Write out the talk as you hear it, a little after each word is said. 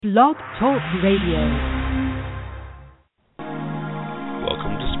Blog Talk Radio.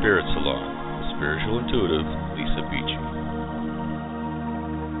 Welcome to Spirit Salon, the spiritual intuitive, Lisa Beachy.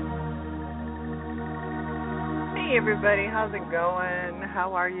 Hey everybody, how's it going?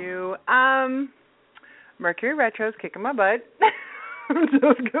 How are you? Mercury Retro's kicking my butt. I'm just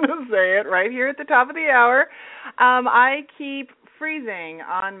going to say it right here at the top of the hour. I keep freezing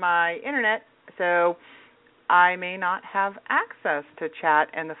on my internet, so I may not have access to chat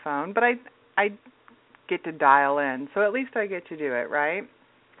and the phone, but I get to dial in, so at least I get to do it, right?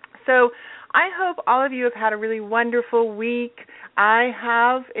 So I hope all of you have had a really wonderful week. I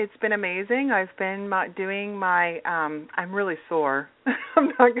have. It's been amazing. I've been doing my, I'm really sore.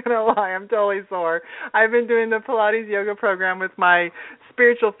 I'm not going to lie. I'm totally sore. I've been doing the Pilates yoga program with my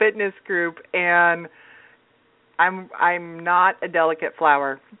spiritual fitness group, and I'm not a delicate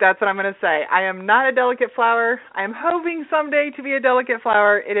flower. That's what I'm going to say. I am not a delicate flower. I'm hoping someday to be a delicate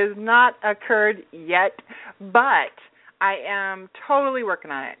flower. It has not occurred yet, but I am totally working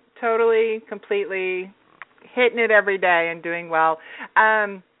on it. Totally, completely hitting it every day and doing well.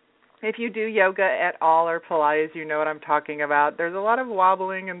 If you do yoga at all or Pilates, you know what I'm talking about. There's a lot of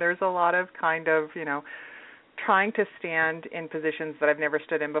wobbling and there's a lot of kind of, trying to stand in positions that I've never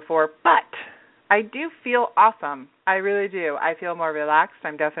stood in before, but I do feel awesome. I really do. I feel more relaxed.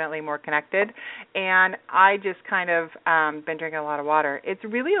 I'm definitely more connected. And I just kind of been drinking a lot of water. It's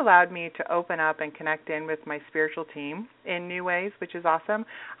really allowed me to open up and connect in with my spiritual team in new ways, which is awesome.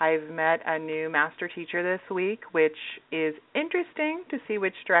 I've met a new master teacher this week, which is interesting to see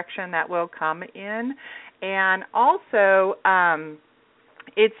which direction that will come in. And also,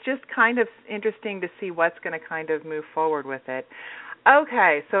 it's just kind of interesting to see what's going to kind of move forward with it.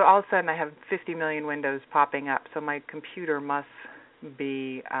 Okay, so all of a sudden I have 50 million windows popping up, so my computer must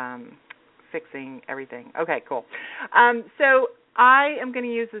be fixing everything. Okay, cool. So I am going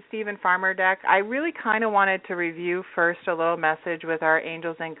to use the Stephen Farmer deck. I really kind of wanted to review first a little message with our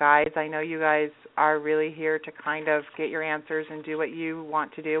angels and guides. I know you guys are really here to kind of get your answers and do what you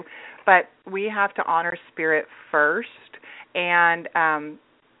want to do, but we have to honor spirit first. And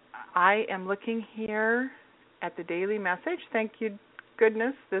I am looking here at the daily message. Thank you,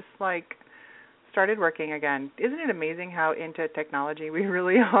 goodness, this started working again. Isn't it amazing how into technology we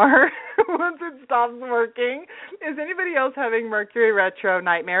really are once it stops working? Is anybody else having Mercury Retro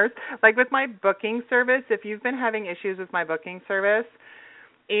nightmares? Like with my booking service, if you've been having issues with my booking service,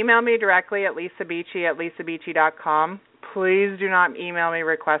 email me directly at lisabeachy@lisabeachy.com. Please do not email me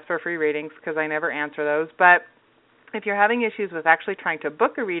requests for free readings because I never answer those. But if you're having issues with actually trying to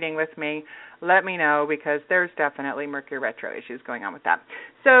book a reading with me, let me know because there's definitely Mercury Retro issues going on with that.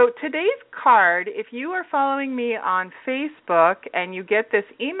 So today's card, if you are following me on Facebook and you get this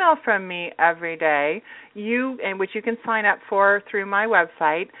email from me every day, which you can sign up for through my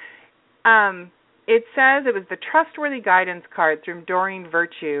website, it says it was the Trustworthy Guidance card through Doreen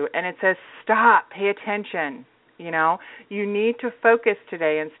Virtue, and it says, stop, pay attention. You need to focus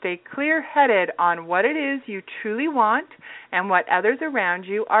today and stay clear-headed on what it is you truly want and what others around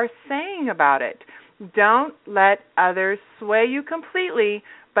you are saying about it. Don't let others sway you completely,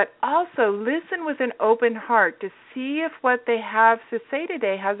 but also listen with an open heart to see if what they have to say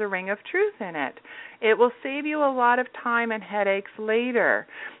today has a ring of truth in it. It will save you a lot of time and headaches later.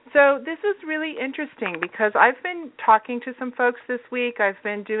 So this is really interesting because I've been talking to some folks this week. I've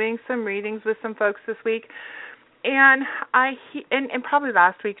been doing some readings with some folks this week. And and probably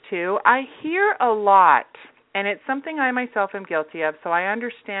last week too, I hear a lot, and it's something I myself am guilty of, so I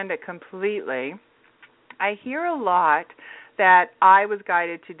understand it completely. I hear a lot that I was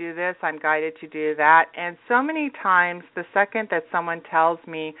guided to do this, I'm guided to do that, and so many times the second that someone tells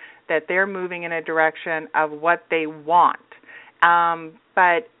me that they're moving in a direction of what they want,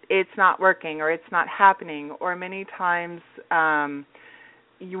 but it's not working or it's not happening, or many times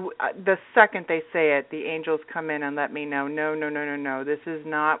the second they say it, the angels come in and let me know, no, this is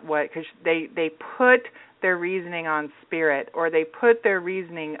not what, because they put their reasoning on spirit, or they put their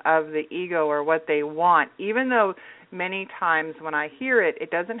reasoning of the ego or what they want, even though many times when I hear it, it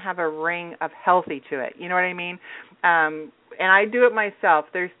doesn't have a ring of healthy to it. You know what I mean? And I do it myself.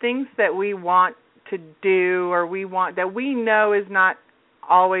 There's things that we want to do or we want that we know is not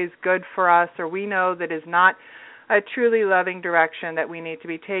always good for us, or we know that is not a truly loving direction that we need to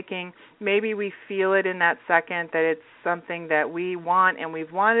be taking. Maybe we feel it in that second that it's something that we want and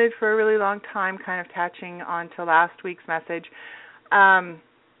we've wanted for a really long time, kind of touching on to last week's message. The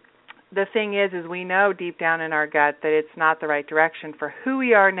thing is we know deep down in our gut that it's not the right direction for who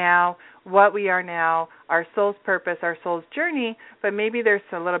we are now, what we are now, our soul's purpose, our soul's journey, but maybe there's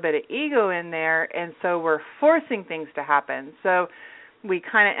a little bit of ego in there, and so we're forcing things to happen. So we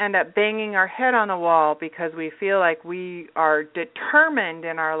kind of end up banging our head on the wall because we feel like we are determined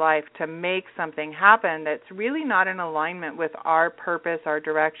in our life to make something happen that's really not in alignment with our purpose, our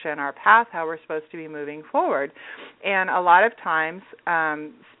direction, our path, how we're supposed to be moving forward. And a lot of times,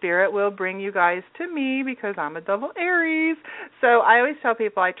 Spirit will bring you guys to me because I'm a double Aries. So I always tell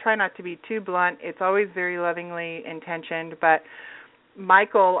people I try not to be too blunt. It's always very lovingly intentioned, but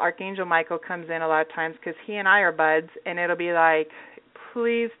Michael, Archangel Michael, comes in a lot of times because he and I are buds, and it'll be like,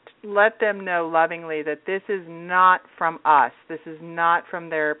 please let them know lovingly that this is not from us. This is not from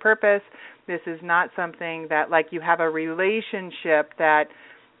their purpose. This is not something that, like, you have a relationship that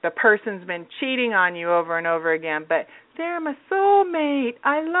the person's been cheating on you over and over again, but they're my soulmate.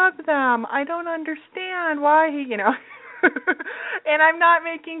 I love them. I don't understand why he, and I'm not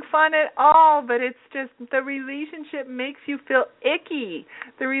making fun at all, but it's just the relationship makes you feel icky.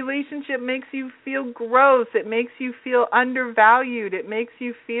 The relationship makes you feel gross. It makes you feel undervalued. It makes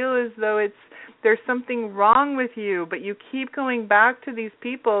you feel as though there's something wrong with you, but you keep going back to these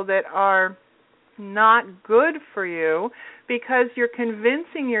people that are not good for you because you're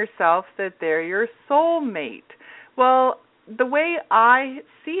convincing yourself that they're your soulmate. Well, the way I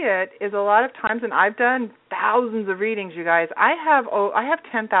see it is a lot of times, and I've done thousands of readings, you guys. I have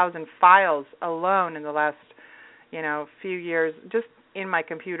 10,000 files alone in the last, few years, just in my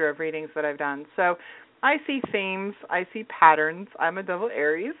computer of readings that I've done. So I see themes, I see patterns. I'm a double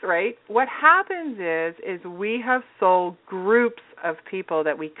Aries, right? What happens is we have soul groups of people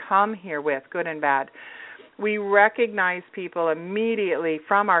that we come here with, good and bad. We recognize people immediately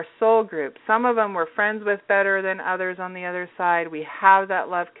from our soul group. Some of them we're friends with better than others on the other side. We have that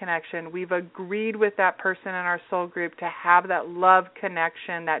love connection. We've agreed with that person in our soul group to have that love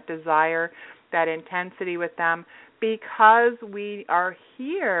connection, that desire, that intensity with them, because we are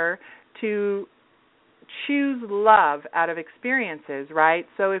here to choose love out of experiences, right?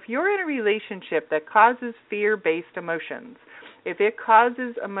 So if you're in a relationship that causes fear-based emotions, if it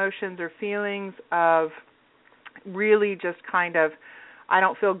causes emotions or feelings of really just kind of, I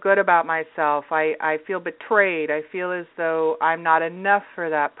don't feel good about myself, I feel betrayed, I feel as though I'm not enough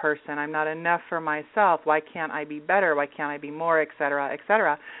for that person, I'm not enough for myself, why can't I be better, why can't I be more, etc.,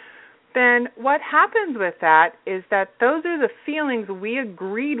 etc., then what happens with that is that those are the feelings we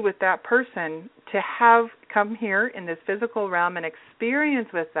agreed with that person to have come here in this physical realm and experience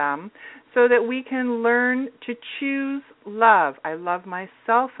with them so that we can learn to choose love. I love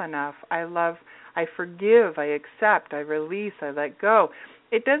myself enough. I forgive, I accept, I release, I let go.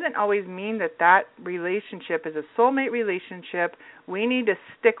 It doesn't always mean that relationship is a soulmate relationship. We need to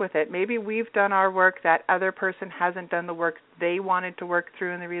stick with it. Maybe we've done our work, that other person hasn't done the work they wanted to work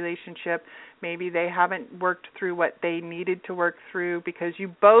through in the relationship. Maybe they haven't worked through what they needed to work through, because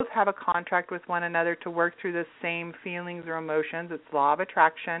you both have a contract with one another to work through the same feelings or emotions. It's law of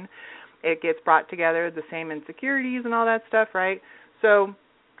attraction. It gets brought together, the same insecurities and all that stuff, right? So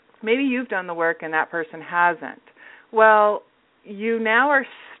maybe you've done the work and that person hasn't. Well, you now are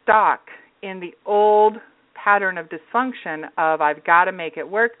stuck in the old pattern of dysfunction of I've got to make it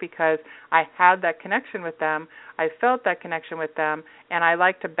work because I had that connection with them, I felt that connection with them, and I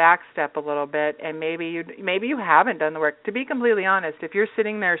like to backstep a little bit, and maybe you haven't done the work. To be completely honest, if you're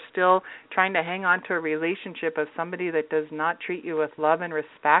sitting there still trying to hang on to a relationship of somebody that does not treat you with love and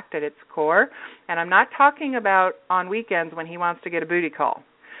respect at its core, and I'm not talking about on weekends when he wants to get a booty call.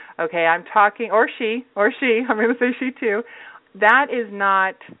 Okay, I'm talking, or she, I'm going to say she too. That is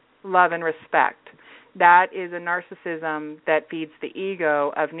not love and respect. That is a narcissism that feeds the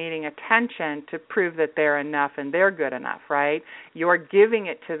ego of needing attention to prove that they're enough and they're good enough, right? You're giving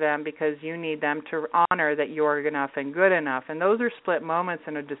it to them because you need them to honor that you're enough and good enough, and those are split moments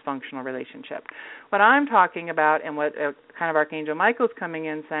in a dysfunctional relationship. What I'm talking about, and what kind of Archangel Michael's coming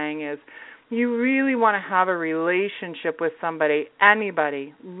in saying, is you really want to have a relationship with somebody,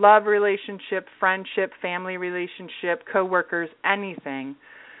 anybody, love relationship, friendship, family relationship, coworkers, anything,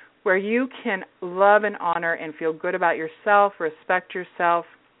 where you can love and honor and feel good about yourself, respect yourself,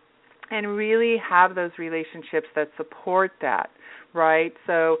 and really have those relationships that support that, right?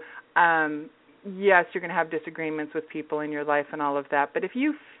 So, yes, you're going to have disagreements with people in your life and all of that, but if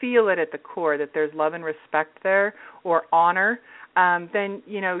you feel it at the core that there's love and respect there, or honor, then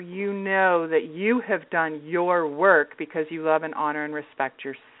you know that you have done your work because you love and honor and respect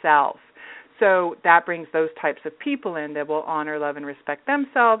yourself. So that brings those types of people in that will honor, love, and respect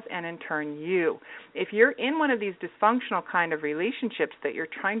themselves, and in turn you. If you're in one of these dysfunctional kind of relationships that you're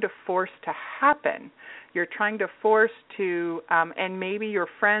trying to force to happen, you're trying to force to, and maybe your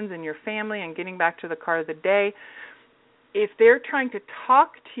friends and your family, and getting back to the card of the day, if they're trying to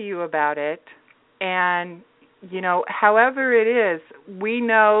talk to you about it and however it is, we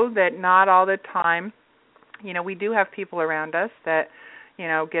know that not all the time, we do have people around us that,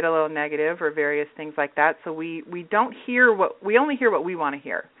 get a little negative or various things like that. So we only hear what we want to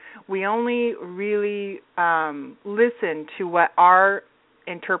hear. We only really listen to what our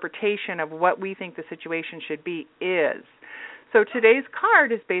interpretation of what we think the situation should be is. So today's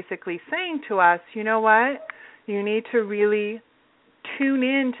card is basically saying to us, you know what? You need to really tune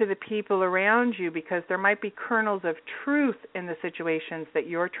in to the people around you, because there might be kernels of truth in the situations that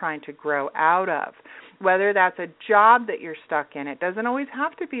you're trying to grow out of. Whether that's a job that you're stuck in, it doesn't always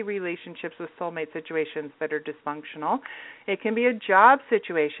have to be relationships with soulmate situations that are dysfunctional. It can be a job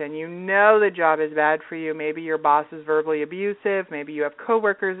situation. The job is bad for you. Maybe your boss is verbally abusive. Maybe you have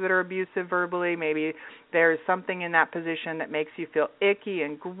coworkers that are abusive verbally. Maybe there's something in that position that makes you feel icky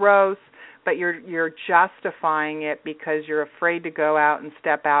and gross, but you're justifying it because you're afraid to go out and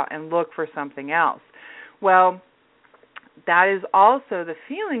step out and look for something else. Well, that is also the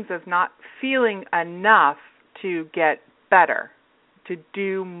feelings of not feeling enough to get better, to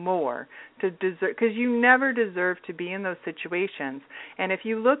do more, to deserve, because you never deserve to be in those situations. And if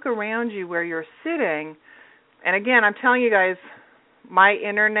you look around you where you're sitting, and again, I'm telling you guys, my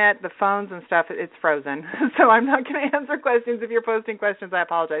internet, the phones and stuff, it's frozen. So I'm not going to answer questions. If you're posting questions, I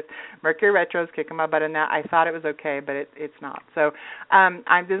apologize. Mercury Retro is kicking my butt in that. I thought it was okay, but it's not. So I'm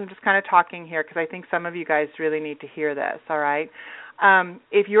just kind of talking here because I think some of you guys really need to hear this, all right?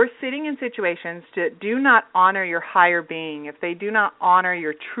 If you're sitting in situations that do not honor your higher being, if they do not honor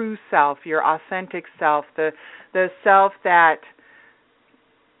your true self, your authentic self, the self that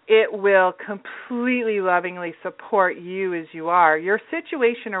it will completely lovingly support you as you are. Your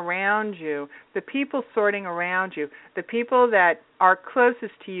situation around you, the people sorting around you, the people that are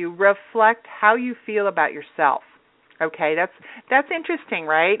closest to you reflect how you feel about yourself. Okay, that's interesting,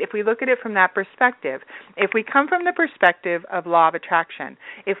 right? If we look at it from that perspective. If we come from the perspective of law of attraction,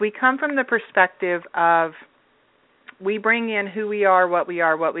 if we come from the perspective of we bring in who we are, what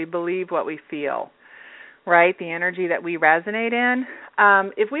we believe, what we feel, right, the energy that we resonate in.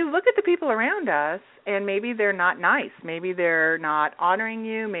 If we look at the people around us and maybe they're not nice, maybe they're not honoring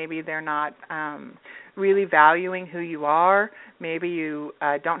you, maybe they're not really valuing who you are, maybe you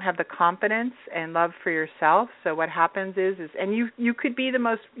don't have the confidence and love for yourself. So what happens is and you could be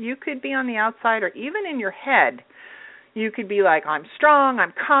you could be on the outside or even in your head. You could be like, I'm strong,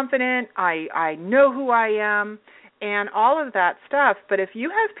 I'm confident, I know who I am, and all of that stuff. But if you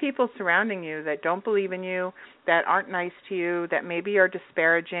have people surrounding you that don't believe in you, that aren't nice to you, that maybe are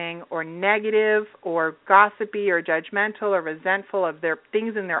disparaging or negative or gossipy or judgmental or resentful of their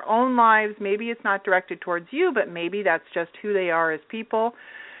things in their own lives, maybe it's not directed towards you, but maybe that's just who they are as people,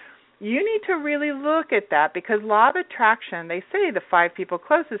 you need to really look at that, because law of attraction, they say the 5 people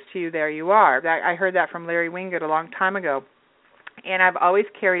closest to you, there you are. I heard that from Larry Wingate a long time ago. And I've always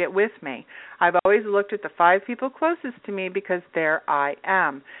carried it with me. I've always looked at the 5 people closest to me because there I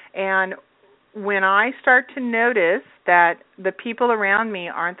am. And when I start to notice that the people around me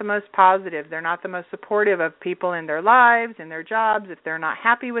aren't the most positive, they're not the most supportive of people in their lives, in their jobs, if they're not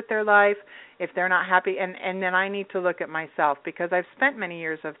happy with their life, if they're not happy, and then I need to look at myself, because I've spent many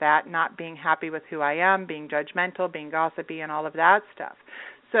years of that, not being happy with who I am, being judgmental, being gossipy, and all of that stuff.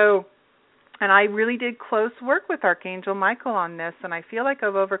 So, and I really did close work with Archangel Michael on this, and I feel like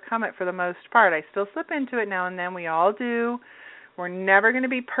I've overcome it for the most part. I still slip into it now and then. We all do. We're never going to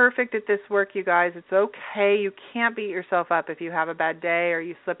be perfect at this work, you guys. It's okay. You can't beat yourself up if you have a bad day or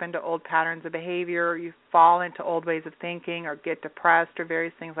you slip into old patterns of behavior or you fall into old ways of thinking or get depressed or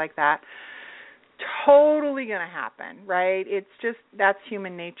various things like that. Totally going to happen, right? It's just, that's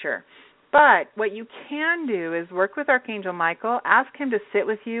human nature. But what you can do is work with Archangel Michael, ask him to sit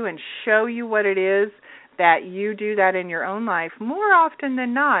with you and show you what it is that you do that in your own life. More often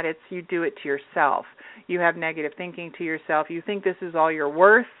than not, it's you do it to yourself. You have negative thinking to yourself. You think this is all you're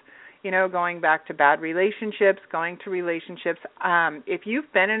worth, going back to bad relationships, going to relationships. If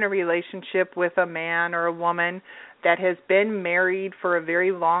you've been in a relationship with a man or a woman that has been married for a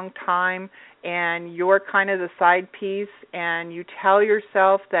very long time, and you're kind of the side piece, and you tell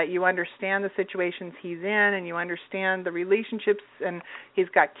yourself that you understand the situations he's in and you understand the relationships, and he's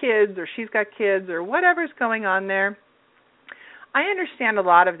got kids or she's got kids or whatever's going on there, I understand a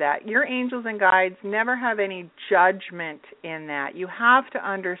lot of that. Your angels and guides never have any judgment in that. You have to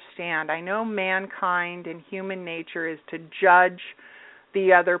understand. I know mankind and human nature is to judge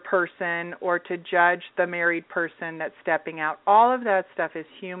the other person or to judge the married person that's stepping out. All of that stuff is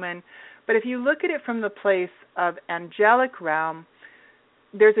human. But if you look at it from the place of angelic realm,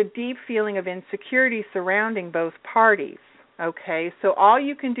 there's a deep feeling of insecurity surrounding both parties, okay? So all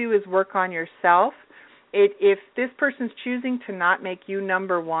you can do is work on yourself if this person's choosing to not make you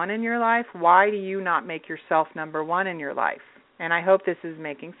number one in your life, why do you not make yourself number one in your life? And I hope this is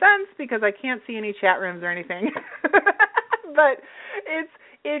making sense because I can't see any chat rooms or anything. But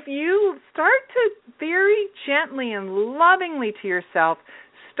if you start to very gently and lovingly to yourself,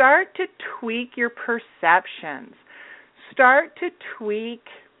 start to tweak your perceptions. Start to tweak,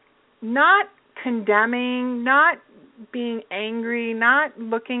 not condemning, not being angry, not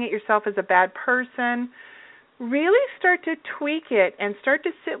looking at yourself as a bad person. Really start to tweak it and start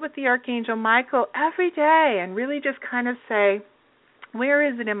to sit with the Archangel Michael every day and really just kind of say, where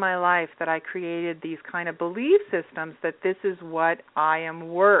is it in my life that I created these kind of belief systems that this is what I am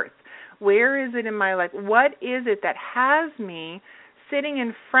worth? Where is it in my life? What is it that has me sitting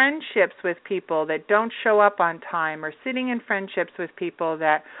in friendships with people that don't show up on time, or sitting in friendships with people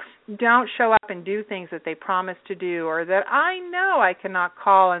that don't show up and do things that they promise to do, or that I know I cannot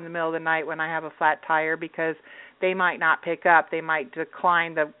call in the middle of the night when I have a flat tire because they might not pick up. They might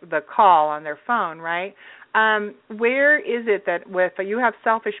decline the call on their phone, right? Where is it that if you have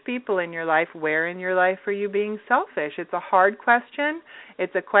selfish people in your life, where in your life are you being selfish? It's a hard question.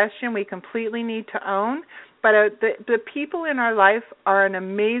 It's a question we completely need to own. But the people in our life are an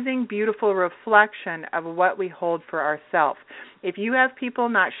amazing, beautiful reflection of what we hold for ourselves. If you have people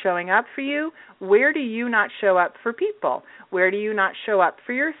not showing up for you, where do you not show up for people? Where do you not show up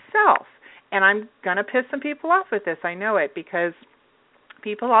for yourself? And I'm going to piss some people off with this. I know it, because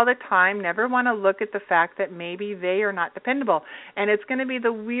people all the time never want to look at the fact that maybe they are not dependable. And it's going to be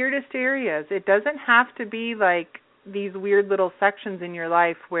the weirdest areas. It doesn't have to be like these weird little sections in your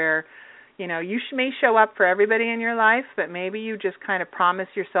life where, you know, you may show up for everybody in your life, but maybe you just kind of promise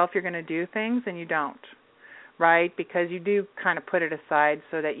yourself you're going to do things and you don't, right? Because you do kind of put it aside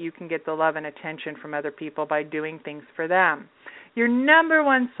so that you can get the love and attention from other people by doing things for them. Your number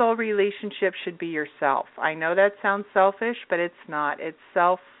one soul relationship should be yourself. I know that sounds selfish, but it's not. It's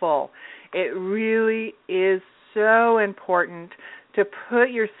self-full. It really is so important to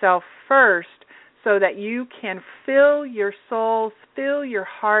put yourself first so that you can fill your soul, fill your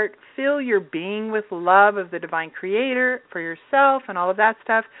heart, fill your being with love of the Divine Creator for yourself and all of that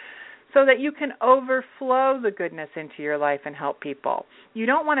stuff, so that you can overflow the goodness into your life and help people. You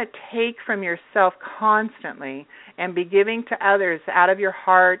don't want to take from yourself constantly and be giving to others out of your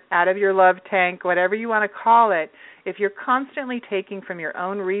heart, out of your love tank, whatever you want to call it. If you're constantly taking from your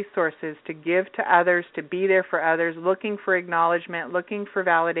own resources to give to others, to be there for others, looking for acknowledgement, looking for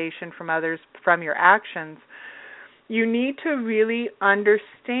validation from others from your actions, you need to really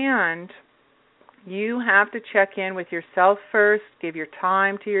understand you have to check in with yourself first, give your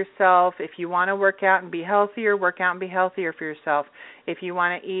time to yourself. If you want to work out and be healthier, work out and be healthier for yourself. If you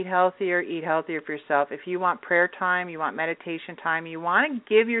want to eat healthier for yourself. If you want prayer time, you want meditation time, you want to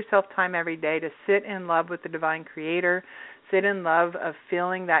give yourself time every day to sit in love with the Divine Creator, sit in love of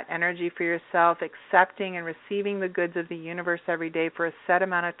feeling that energy for yourself, accepting and receiving the goods of the universe every day for a set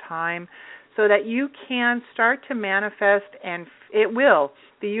amount of time, so that you can start to manifest, and it will.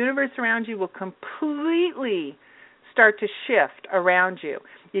 The universe around you will completely start to shift around you.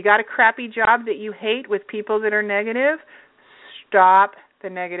 You got a crappy job that you hate with people that are negative? Stop the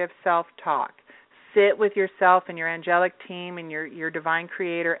negative self-talk. Sit with yourself and your angelic team and your Divine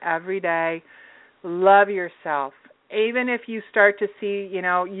Creator every day. Love yourself. Even if you start to see,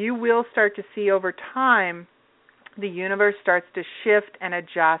 you will start to see over time the universe starts to shift and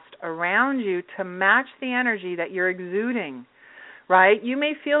adjust around you to match the energy that you're exuding, right? You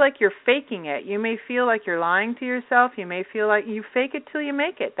may feel like you're faking it. You may feel like you're lying to yourself. You may feel like you fake it till you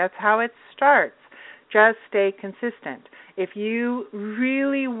make it. That's how it starts. Just stay consistent. If you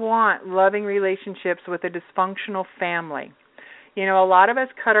really want loving relationships with a dysfunctional family, a lot of us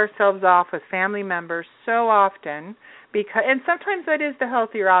cut ourselves off with family members so often, and sometimes that is the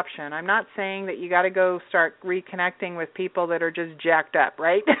healthier option. I'm not saying that you got to go start reconnecting with people that are just jacked up,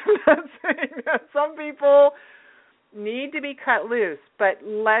 right? I'm not saying that. Some people need to be cut loose, but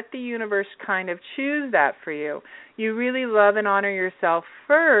let the universe kind of choose that for you. You really love and honor yourself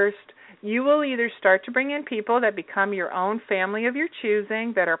first. You will either start to bring in people that become your own family of your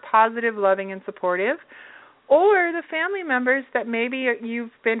choosing, that are positive, loving, and supportive, or the family members that maybe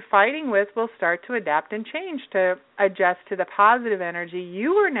you've been fighting with will start to adapt and change to adjust to the positive energy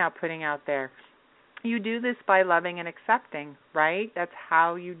you are now putting out there. You do this by loving and accepting, right? That's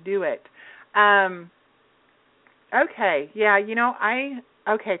how you do it. Okay, yeah,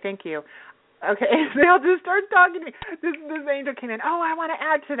 okay, thank you. Okay, they'll just start talking to me. This angel came in. Oh, I want to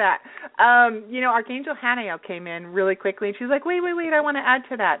add to that. Archangel Haniel came in really quickly, and she's like, wait, I want to add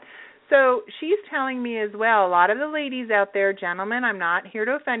to that. So she's telling me as well, a lot of the ladies out there, gentlemen, I'm not here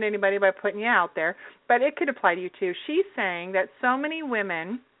to offend anybody by putting you out there, but it could apply to you too. She's saying that so many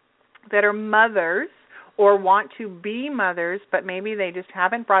women that are mothers or want to be mothers, but maybe they just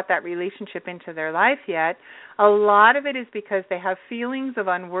haven't brought that relationship into their life yet, a lot of it is because they have feelings of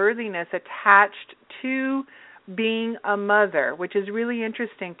unworthiness attached to being a mother, which is really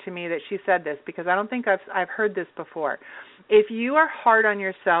interesting to me that she said this, because I don't think I've heard this before. If you are hard on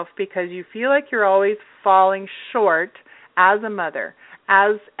yourself because you feel like you're always falling short as a mother,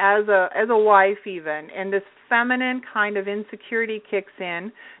 as a wife even, and this feminine kind of insecurity kicks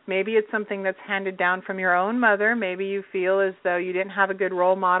in, maybe it's something that's handed down from your own mother, maybe you feel as though you didn't have a good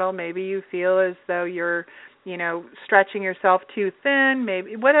role model, maybe you feel as though you're stretching yourself too thin,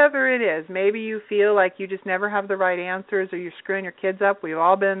 maybe whatever it is. Maybe you feel like you just never have the right answers or you're screwing your kids up. We've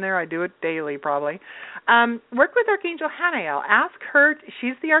all been there. I do it daily probably. Work with Archangel Hanael. Ask her.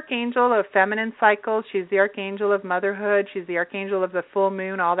 She's the archangel of feminine cycles. She's the archangel of motherhood. She's the archangel of the full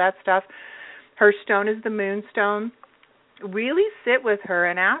moon, all that stuff. Her stone is the moonstone. Really sit with her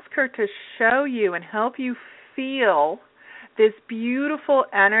and ask her to show you and help you feel this beautiful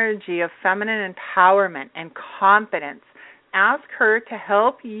energy of feminine empowerment and confidence. Ask her to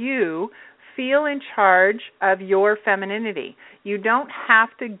help you feel in charge of your femininity. You don't have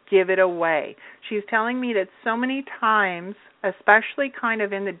to give it away. She's telling me that so many times, especially kind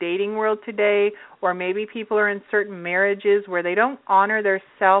of in the dating world today, or maybe people are in certain marriages where they don't honor their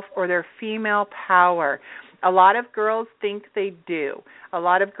self or their female power. A lot of girls think they do. A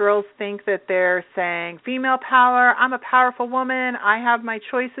lot of girls think that they're saying, female power, I'm a powerful woman, I have my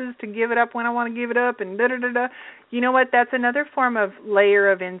choices to give it up when I want to give it up, and da-da-da-da. You know what, that's another form of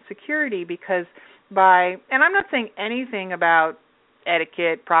layer of insecurity, because and I'm not saying anything about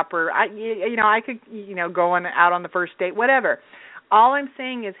etiquette, proper, I could, going out on the first date, whatever. All I'm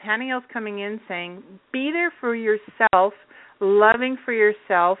saying is Haniel's coming in saying, be there for yourself, loving for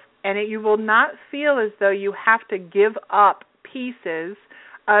yourself, and you will not feel as though you have to give up pieces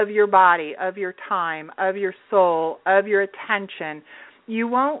of your body, of your time, of your soul, of your attention. You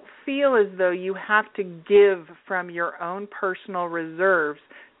won't feel as though you have to give from your own personal reserves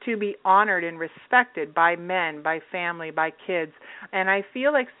to be honored and respected by men, by family, by kids. And I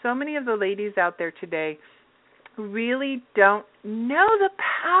feel like so many of the ladies out there today really don't know the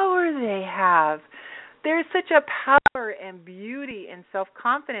power they have. There's such a power and beauty and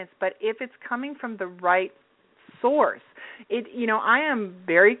self-confidence, but if it's coming from the right source, I am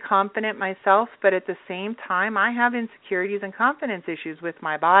very confident myself, but at the same time, I have insecurities and confidence issues with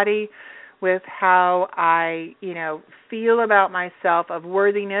my body, with how I, feel about myself, of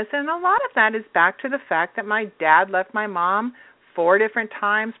worthiness, and a lot of that is back to the fact that my dad left my mom 4 different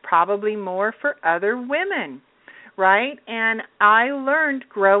times, probably more, for other women. Right? And I learned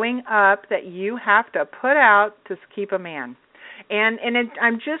growing up that you have to put out to keep a man.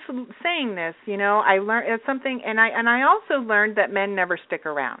 I'm just saying this, I learned it's something, and I also learned that men never stick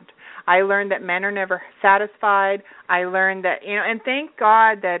around. I learned that men are never satisfied. I learned that, and thank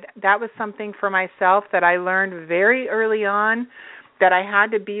God that was something for myself that I learned very early on, that I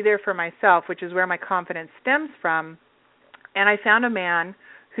had to be there for myself, which is where my confidence stems from. And I found a man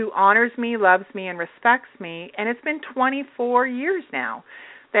who honors me, loves me, and respects me. And it's been 24 years now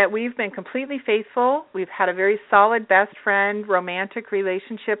that we've been completely faithful. We've had a very solid best friend, romantic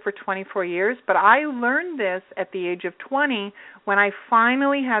relationship for 24 years. But I learned this at the age of 20 when I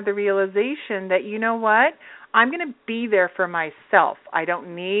finally had the realization that, you know what, I'm going to be there for myself. I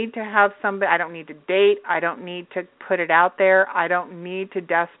don't need to have somebody, I don't need to date, I don't need to put it out there, I don't need to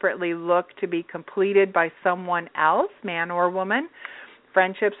desperately look to be completed by someone else, man or woman,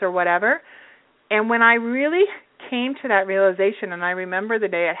 friendships or whatever. And when I really came to that realization, and I remember the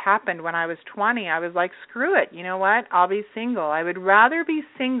day it happened when I was 20, I was like, screw it, you know what, I'll be single. I would rather be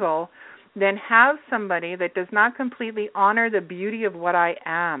single than have somebody that does not completely honor the beauty of what I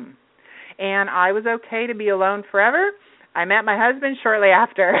am. And I was okay to be alone forever. I met my husband shortly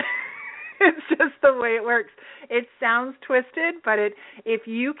after. It's just the way it works. It sounds twisted, but if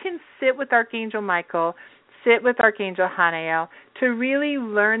you can sit with Archangel Michael, sit with Archangel Hanael to really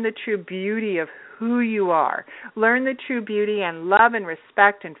learn the true beauty of who you are. Learn the true beauty and love and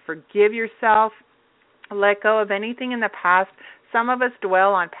respect and forgive yourself. Let go of anything in the past. Some of us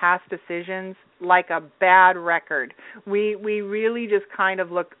dwell on past decisions like a bad record. We really just kind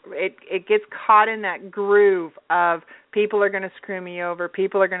of look, it gets caught in that groove of people are going to screw me over,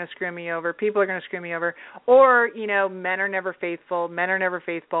 people are going to screw me over, people are going to screw me over, or, men are never faithful, men are never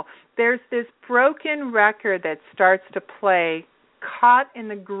faithful. There's this broken record that starts to play caught in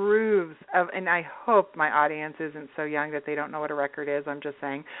the grooves of, and I hope my audience isn't so young that they don't know what a record is, I'm just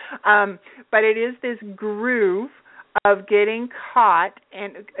saying, but it is this groove of getting caught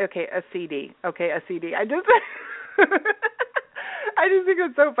and a CD. Okay, a CD. I just I just think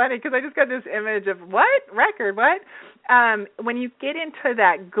it's so funny because I just got this image of what? Record, what? When you get into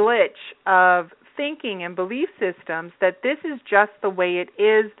that glitch of thinking and belief systems that this is just the way it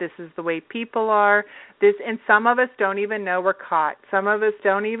is, this is the way people are, and some of us don't even know we're caught. Some of us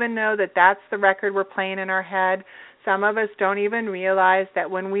don't even know that that's the record we're playing in our head. Some of us don't even realize that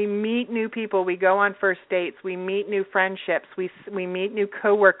when we meet new people, we go on first dates, we meet new friendships, we meet new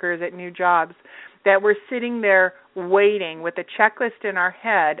coworkers at new jobs, that we're sitting there waiting with a checklist in our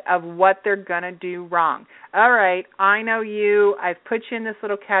head of what they're going to do wrong. All right, I know you. I've put you in this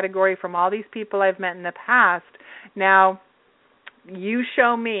little category from all these people I've met in the past. Now, you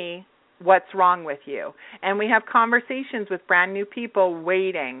show me what's wrong with you. And we have conversations with brand new people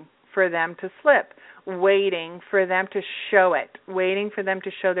waiting for them to slip, waiting for them to show it, waiting for them to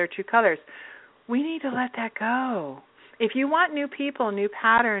show their true colors. We need to let that go. If you want new people, new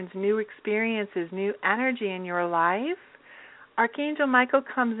patterns, new experiences, new energy in your life, Archangel Michael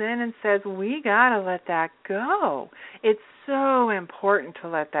comes in and says, we got to let that go. It's so important to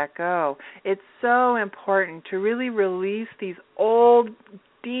let that go. It's so important to really release these old,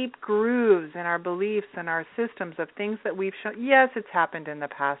 deep grooves in our beliefs and our systems of things that we've shown. Yes, it's happened in the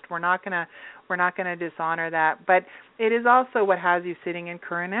past. We're not going to dishonor that, but it is also what has you sitting in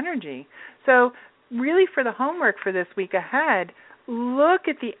current energy. So really, for the homework for this week ahead, look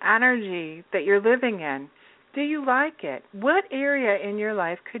at the energy that you're living in. Do you like it? What area in your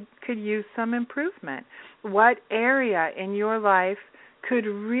life could use some improvement? What area in your life could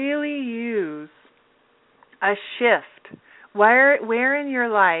really use a shift? Where in your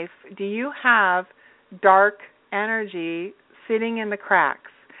life do you have dark energy sitting in the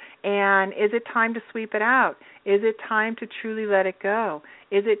cracks? And is it time to sweep it out? Is it time to truly let it go?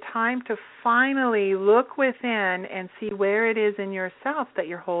 Is it time to finally look within and see where it is in yourself that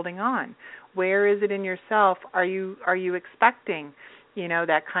you're holding on? Where is it in yourself? Are you expecting,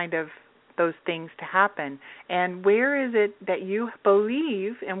 that kind of those things to happen? And where is it that you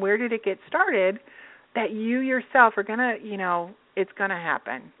believe, and where did it get started, that you yourself are gonna, it's gonna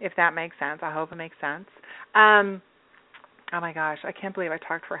happen, if that makes sense. I hope it makes sense. Oh my gosh, I can't believe I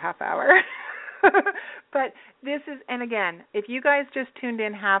talked for a half hour. But this is, and again, if you guys just tuned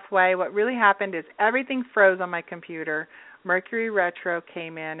in halfway, what really happened is everything froze on my computer. Mercury retro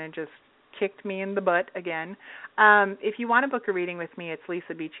came in and just kicked me in the butt again. If you want to book a reading with me, it's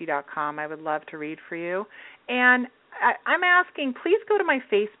lisabeachy.com. I would love to read for you. And I'm asking, please go to my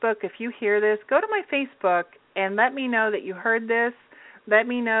Facebook. If you hear this, go to my Facebook and let me know that you heard this. Let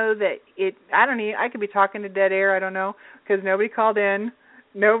me know that I could be talking to dead air, I don't know, because nobody called in.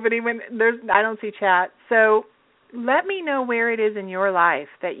 I don't see chat. So let me know where it is in your life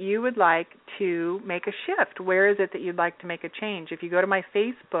that you would like to make a shift. Where is it that you'd like to make a change? If you go to my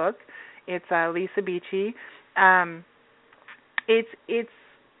Facebook, it's Lisa Beachy.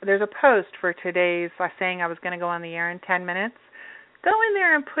 There's a post for today's saying I was going to go on the air in 10 minutes. Go in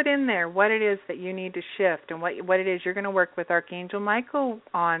there and put in there what it is that you need to shift and what it is you're going to work with Archangel Michael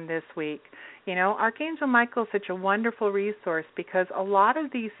on this week. Archangel Michael is such a wonderful resource because a lot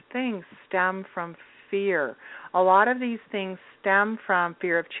of these things stem from fear. A lot of these things stem from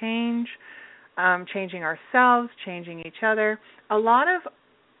fear of change, changing ourselves, changing each other. A lot of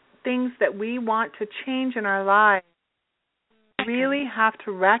things that we want to change in our lives really have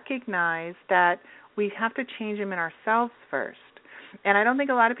to recognize that we have to change them in ourselves first. And I don't think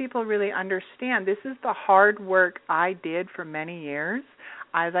a lot of people really understand. This is the hard work I did for many years.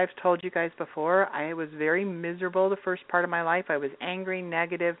 As I've told you guys before, I was very miserable the first part of my life. I was angry,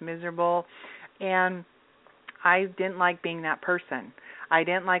 negative, miserable, and I didn't like being that person. I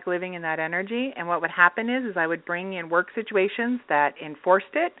didn't like living in that energy, and what would happen is I would bring in work situations that enforced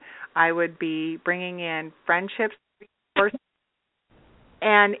it. I would be bringing in friendships.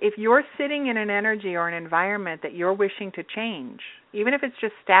 And if you're sitting in an energy or an environment that you're wishing to change, even if it's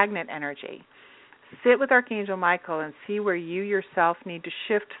just stagnant energy, sit with Archangel Michael and see where you yourself need to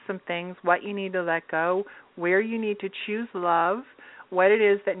shift some things, what you need to let go, where you need to choose love, what it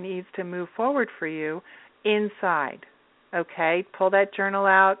is that needs to move forward for you inside. Okay? Pull that journal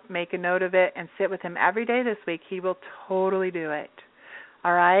out, make a note of it, and sit with him every day this week. He will totally do it.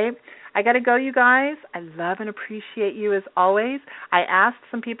 All right? I got to go, you guys. I love and appreciate you as always. I asked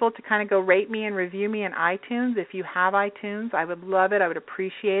some people to kind of go rate me and review me in iTunes. If you have iTunes, I would love it. I would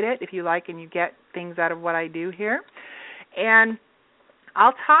appreciate it if you like and you get things out of what I do here. And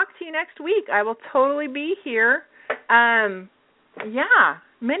I'll talk to you next week. I will totally be here. Many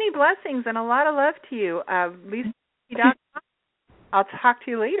blessings and a lot of love to you. Lisa, I'll talk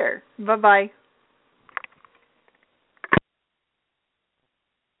to you later. Bye-bye.